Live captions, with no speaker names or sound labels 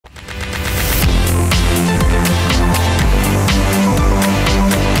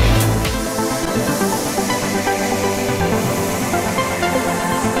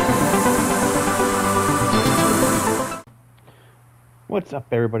What's up,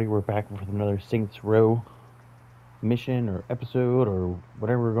 everybody? We're back with another Saints Row mission or episode or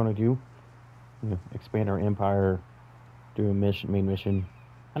whatever we're going to do. Expand our empire, do a main mission.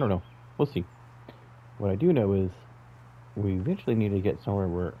 I don't know. We'll see. What I do know is we eventually need to get somewhere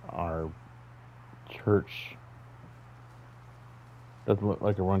where our church doesn't look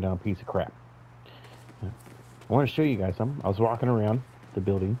like a rundown piece of crap. I want to show you guys something. I was walking around the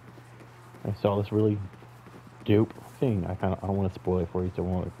building. I saw this really dope thing. I don't want to spoil it for you,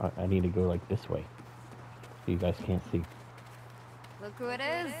 so I need to go like this way so you guys can't see. Look who it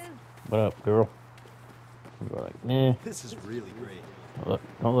is. What up, girl? Go like, eh. This is really great.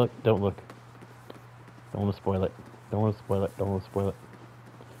 Don't look. Don't want to spoil it. Don't want to spoil it. Want to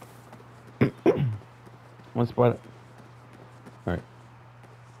spoil it. All right.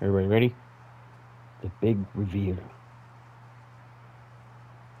 Everybody ready? The big reveal.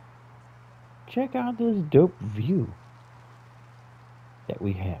 Check out this dope view that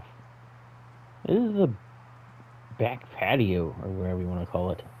we have. This is the back patio, or whatever you want to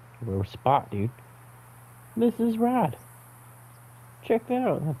call it. Rare spot, dude. This is rad. Check that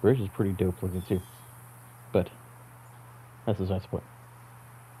out. That bridge is pretty dope looking too. But that's the nice point.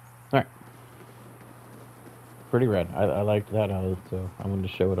 Alright. Pretty rad. I liked that, so I wanted to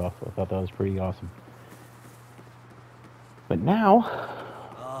show it off. I thought that was pretty awesome. But now...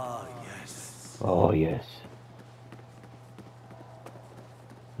 Oh, yes.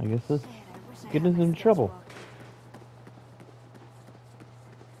 I guess this get us in trouble.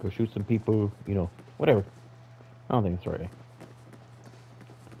 Go shoot some people, whatever. I don't think it's the right way.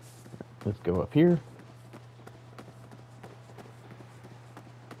 Let's go up here.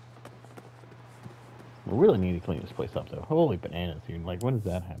 We really need to clean this place up, though. Holy bananas, dude. Like, when does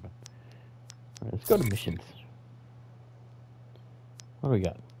that happen? All right, let's go to missions. What do we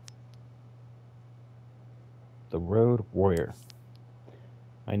got? The Road Warrior.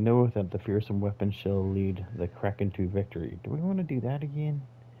 I know that the fearsome weapon shall lead the Kraken to victory. Do we want to do that again?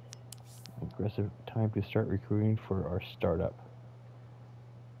 Aggressive time to start recruiting for our startup.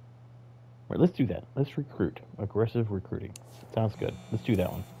 All right, let's do that. Let's recruit. Aggressive recruiting. Sounds good. Let's do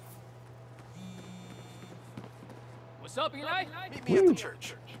that one. What's up, Eli? Meet me at the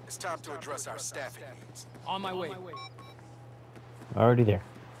church. It's time to address our staffing needs. On my way. Already there.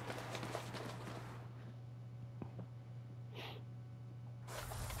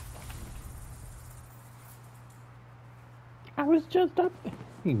 I was just up there.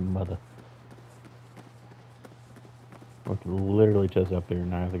 You mother. I was literally just up there,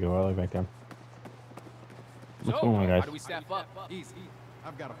 and I have to go all the way back down. What's going on, guys? How do we staff up? Easy.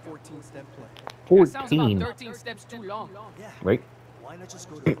 I've got a 14-step plan. That sounds about 14. 13 steps too long. Yeah. Right? Why not just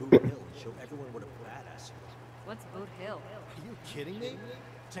go to BootHill and show everyone what a badass you are? What's BootHill? Are you kidding me?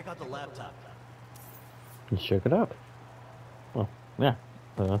 Check out the laptop. Let's check it out. Well, yeah.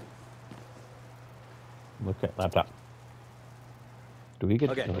 Look at laptop. Do we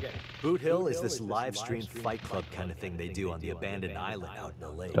get... Okay. BootHill is this live stream fight club kind of thing they do on the abandoned island out in the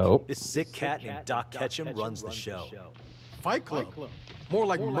lake. Dope. This sick cat named Doc Ketchum runs the show. Fight Club? More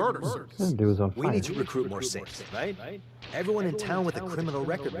like murder circus. This dude was on We fire. need to recruit more Saints, right? Everyone in town with a criminal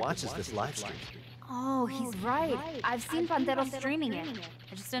record watches this live stream. Oh, he's right. I've seen Pantero streaming it.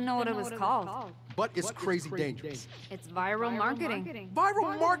 I just didn't know what it was called. But it's crazy dangerous. It's viral marketing.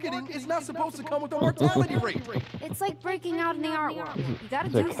 Viral marketing is not supposed to come with a mortality rate. It's like breaking out in the art world. You gotta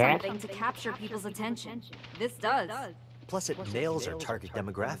Is it do cat? something to capture people's attention. This does. Plus, it nails our target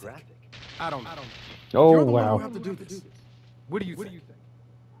demographic. I don't know. Oh, You're the one wow. who have to do this. What do you think?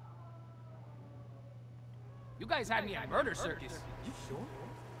 You guys had me at murder circus. You sure?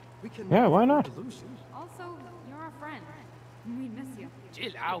 We can Yeah, why not? Also, you're our friend. We miss you.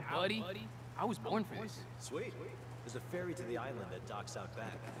 Chill out, buddy. I was born for this. Sweet. There's a ferry to the island that docks out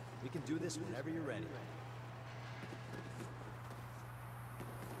back. We can do this whenever you're ready.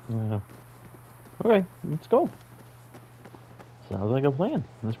 Okay, let's go. Sounds like a plan.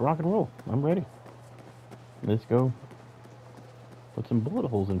 Let's rock and roll. I'm ready. Let's go put some bullet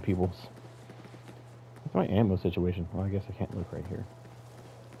holes in people's. What's my ammo situation? Well, I guess I can't look right here.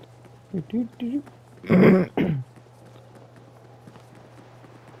 And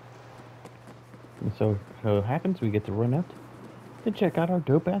so it happens we get to run out and check out our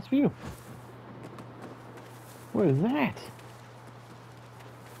dope ass view. What is that? Is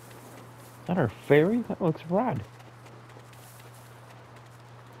that our ferry? That looks rad.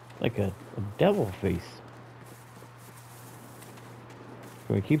 Like a devil face.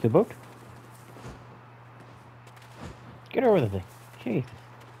 Can we keep the boat? Get over the thing. Jesus.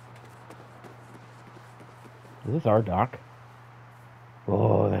 Is this our dock?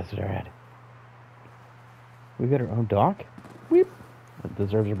 Oh, that's rad. We got our own dock? Weep.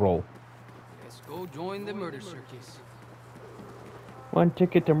 deserves a roll. Let's go join the murder circus. One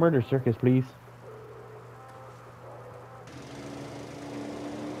ticket to Murder Circus, please.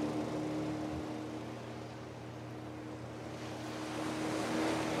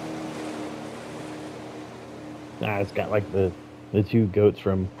 Ah, it's got like the two goats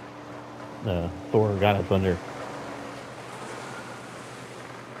from Thor: God of Thunder.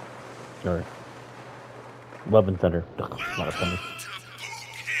 Or Love and Thunder. Ugh, not a thunder.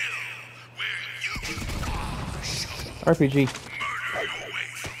 RPG.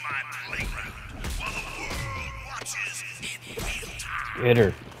 Hit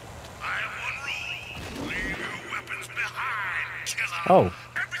her. Oh.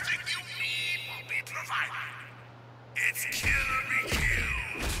 Everything you need will be provided. It's kill or be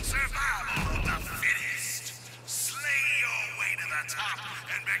killed. Survival of the fittest. Slay your way to the top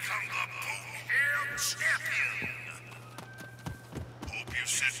and become the BootHill champion. Hope you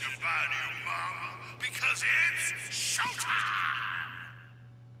said goodbye to your mama because it's showtime.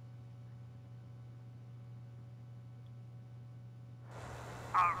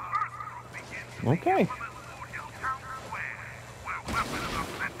 Our first group begins Okay. BootHill Town Square, where weapons are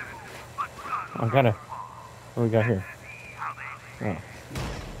plentiful, but guns I gotta. What we got here? see how they Oh.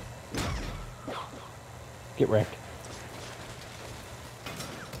 Get wrecked.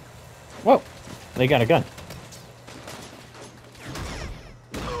 Whoa! They got a gun.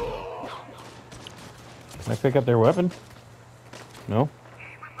 Can I pick up their weapon? No?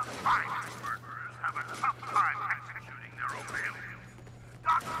 Even the finest murderers have a tough time executing their own aliens.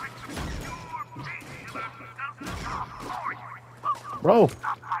 Doc makes a pure painkiller who does the job for you. Bro!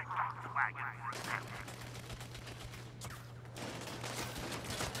 Stop my wagon for a second.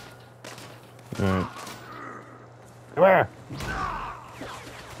 Alright. Come here!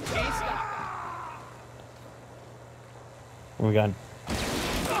 Can't stop. What we got?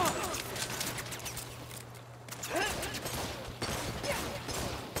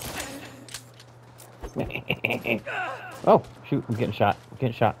 Oh, shoot, I'm getting shot. I'm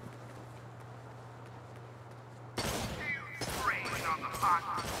getting shot. Spraying on the pot.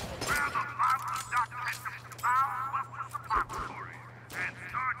 Grab a bottle of Doc Ketchup's Bowel Suppository and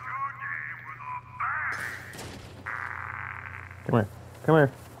start your day with a bang. Come here. Come here.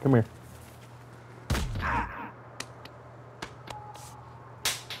 Come here.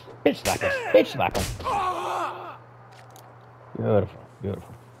 Bitch slap him. Bitch slap him. Beautiful.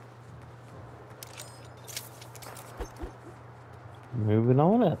 Beautiful. Moving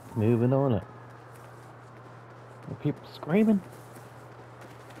on up. Moving on up. Are people screaming?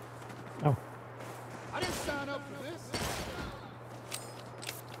 Oh. I didn't sign up for this.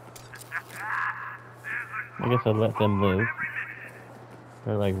 I guess I'll let them live.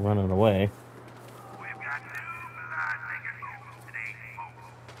 They're like running away. We've got two blood making moves today, folks.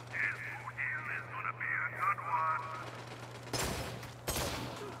 This BootHill is gonna be a good one.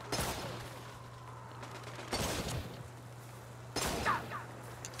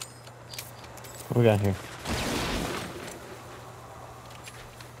 What we got here?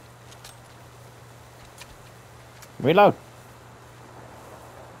 Reload.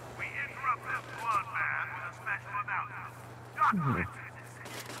 We interrupt this bloodbath with a special announcement. Doc mentioned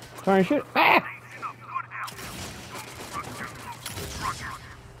Trying to shoot. Ah! nation of good health. Don't rush your truckers.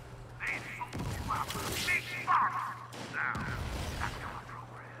 They sold you out for a big farm. Now, that's our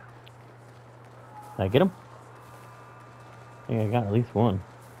program. Did I get him? I think I got at least one.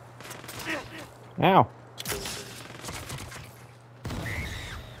 Ow!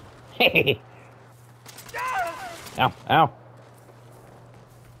 Hey! Ow! Ow!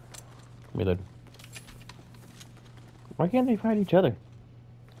 Reload. Why can't they fight each other?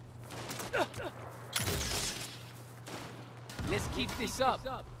 Let's keep this up.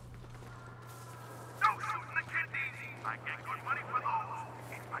 No shooting the kidneys. I get good money for those.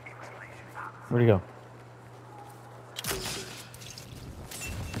 It's my installation hours. Where'd he go?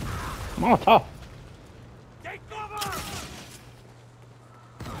 Molotov! Take cover!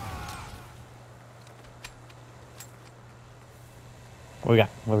 What we got?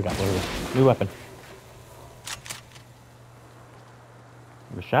 What we got? What we got? New weapon.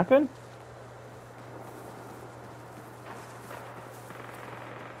 A shotgun?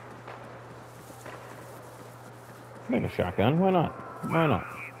 Make a shotgun. Why not? Why not? I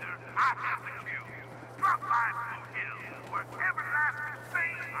have the cue. Drop by BootHill, where every last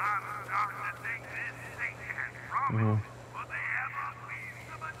thing I'm starting to think this thing has promise, but they have a piece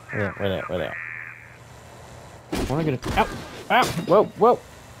of a Where that? Where that? I wanna get it. Ow! Ow! Whoa! Whoa!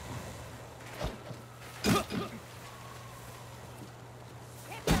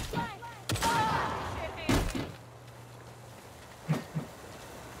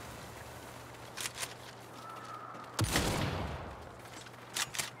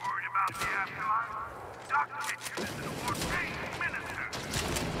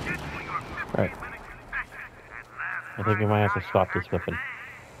 I think we might have to swap this weapon.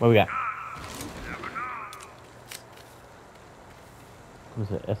 What we got? What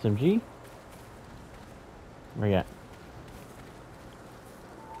is it? SMG? Where you at?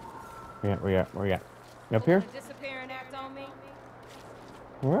 Where you at? You up here? Disappearing act on me.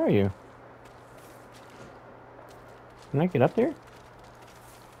 Where are you? Can I get up there?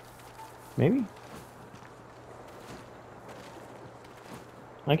 Maybe?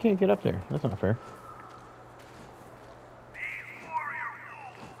 I can't get up there. That's not fair. These warrior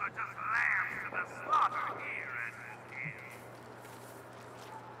wolves are just lambs to the slaughter here at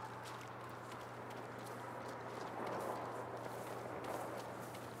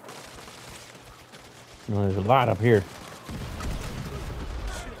BootHill. Well, there's a lot up here.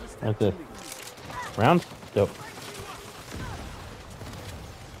 What's this? Rounds? Dope.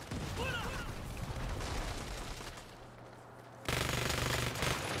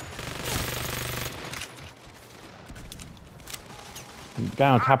 Guy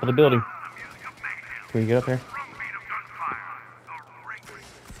on top of the building. Can we get up there?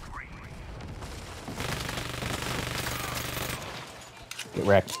 Get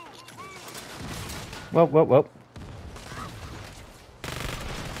wrecked. Whoa, whoa, whoa.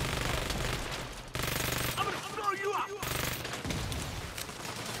 I'm gonna throw you out.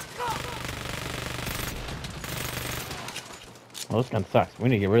 Well, this gun sucks. We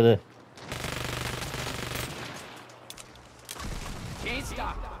need to get rid of this. Can't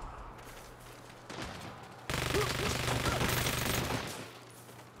stop.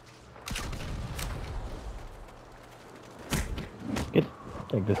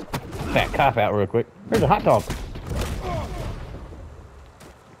 Take this fat cop out real quick. There's a hot dog.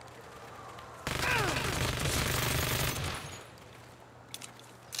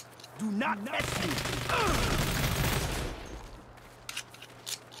 Do not touch me.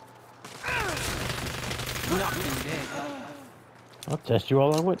 Nothing dead. I'll test you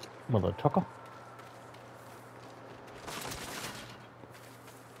all I would, mother tucker.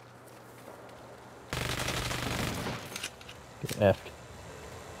 Get effed.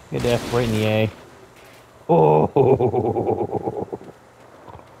 Get effed right in the A. Oh!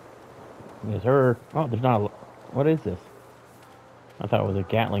 Yes, sir. Oh, there's not a... What is this? I thought it was a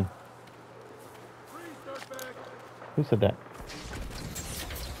Gatling. Who said that?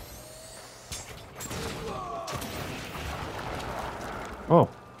 Oh.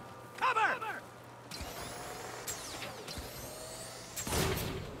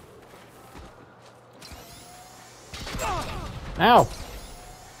 Ow!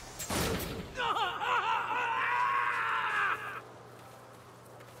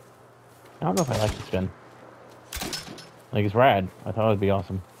 I don't know if I like this gun. Like, it's rad. I thought it would be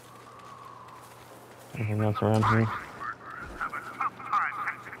awesome. Anything else around here?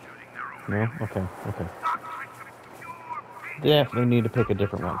 No? Okay, okay. Definitely need to pick a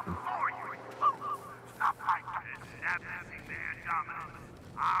different weapon.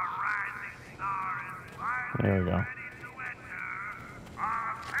 There we go.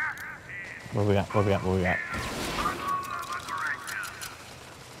 What we got? What we got? What we got?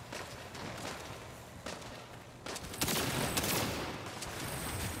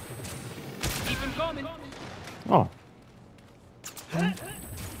 Keep him coming. Oh.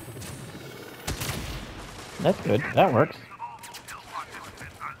 That's good. That works.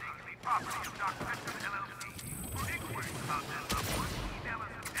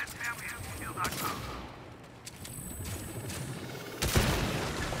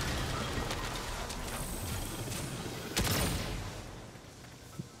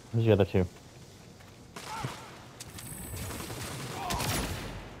 Who's the other two?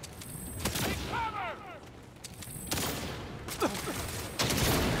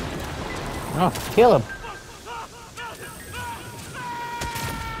 Oh, kill him!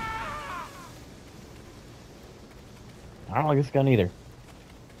 I don't like this gun either.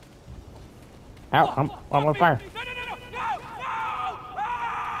 Ow, I'm on fire.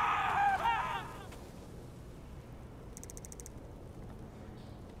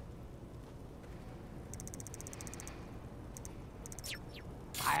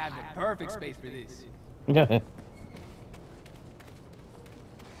 I have the perfect space for this. Yeah.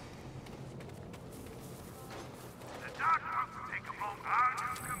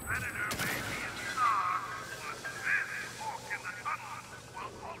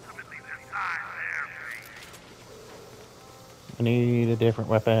 I need a different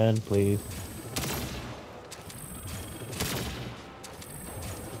weapon, please.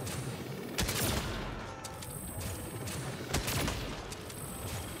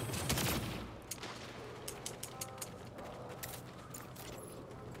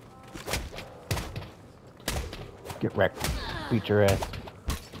 Get wrecked. Beat your ass.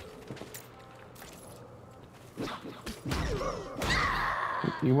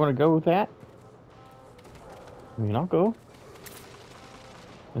 You want to go with that? I mean, I'll go.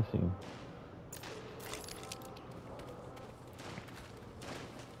 Let's see.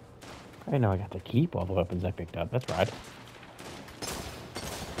 I know I got to keep all the weapons I picked up. That's right.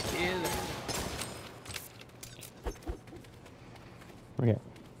 Okay.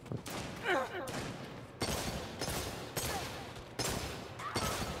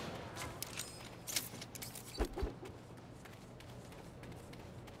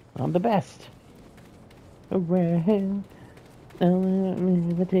 I'm the best. Around. Don't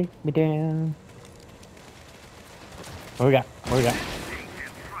never take me down. What we got? What we got?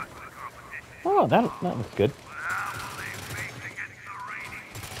 Oh, that looks good.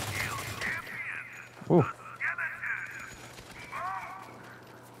 Ooh.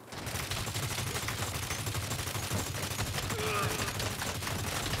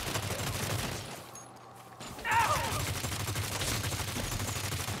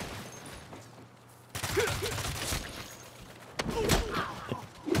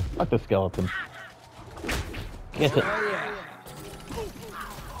 Fuck the skeleton. Get it.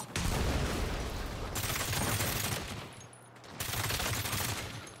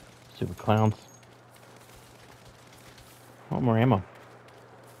 Stupid clowns. Want more ammo.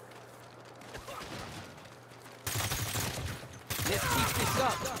 Let's keep this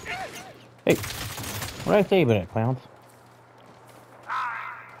up. Hey, what did I say about it, clowns?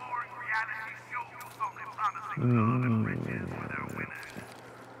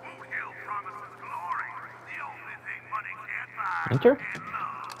 Enter?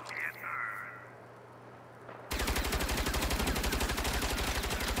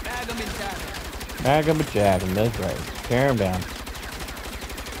 Bag 'em and tag 'em. Bag 'em and jag 'em, that's right. Tear 'em down.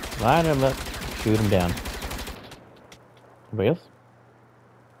 Line 'em up, shoot 'em down. Anybody else?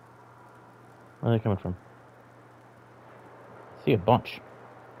 Where are they coming from? I see a bunch.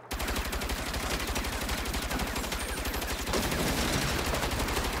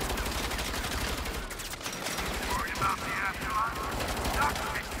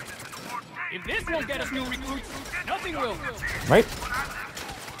 If this won't get us new recruits, nothing will. Right?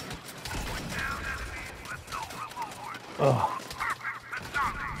 Ugh.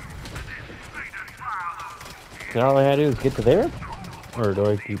 Is that all I had to do is get to there? Or do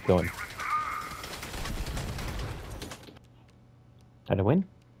I keep going? Had to win?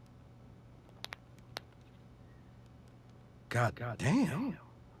 God damn.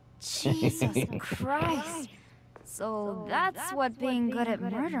 Jesus Christ. So that's what being good at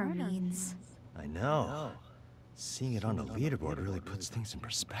murder means. I know. Seeing it on a leaderboard really puts things in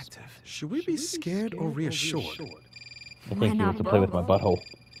perspective. Should we be scared or reassured? I think he wants to play with my butthole.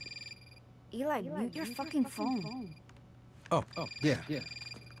 Eli, mute your fucking phone. Oh, yeah.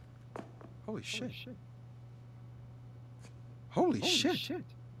 Holy shit. Holy shit.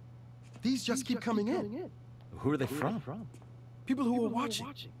 These just keep coming in. Who are they from? People who are watching.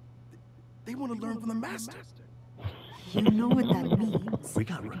 They want to learn from the master. You know what that means. We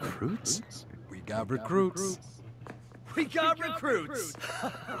got recruits? We got recruits. We got recruits!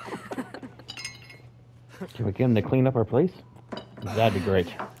 Can we get him to clean up our place? That'd be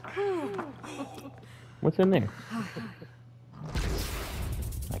great. What's in there?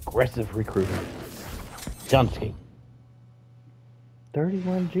 Aggressive recruiter. Dunsky.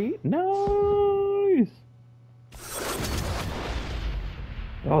 31G? Nice!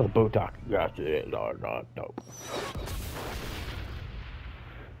 Oh, the boat dock. Gotcha. No.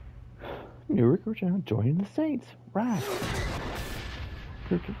 New recruits now joining the Saints. Right.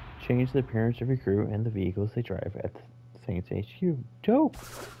 Change the appearance of your crew and the vehicles they drive at the Saints HQ. Dope.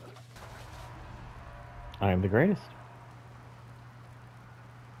 I am the greatest.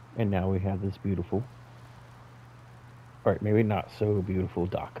 And now we have this beautiful, alright, maybe not so beautiful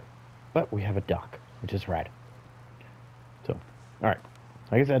dock, but we have a dock, which is rad. So, alright,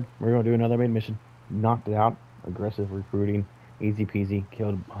 like I said, we're going to do another main mission. Knocked it out, aggressive recruiting, easy peasy,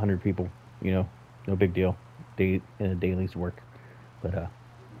 killed 100 people, you know, no big deal, in a daily's work. But,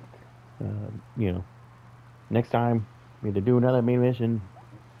 you know, next time, we either do another main mission,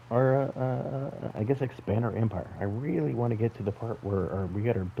 or I guess expand our empire. I really want to get to the part where we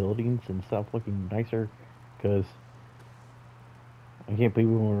got our buildings and stuff looking nicer, because I can't believe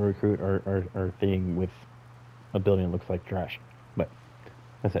we want to recruit our thing with a building that looks like trash. But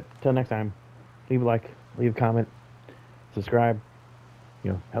that's it. Till next time, leave a like, leave a comment, subscribe,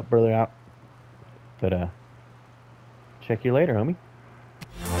 you know, help brother out. But check you later, homie.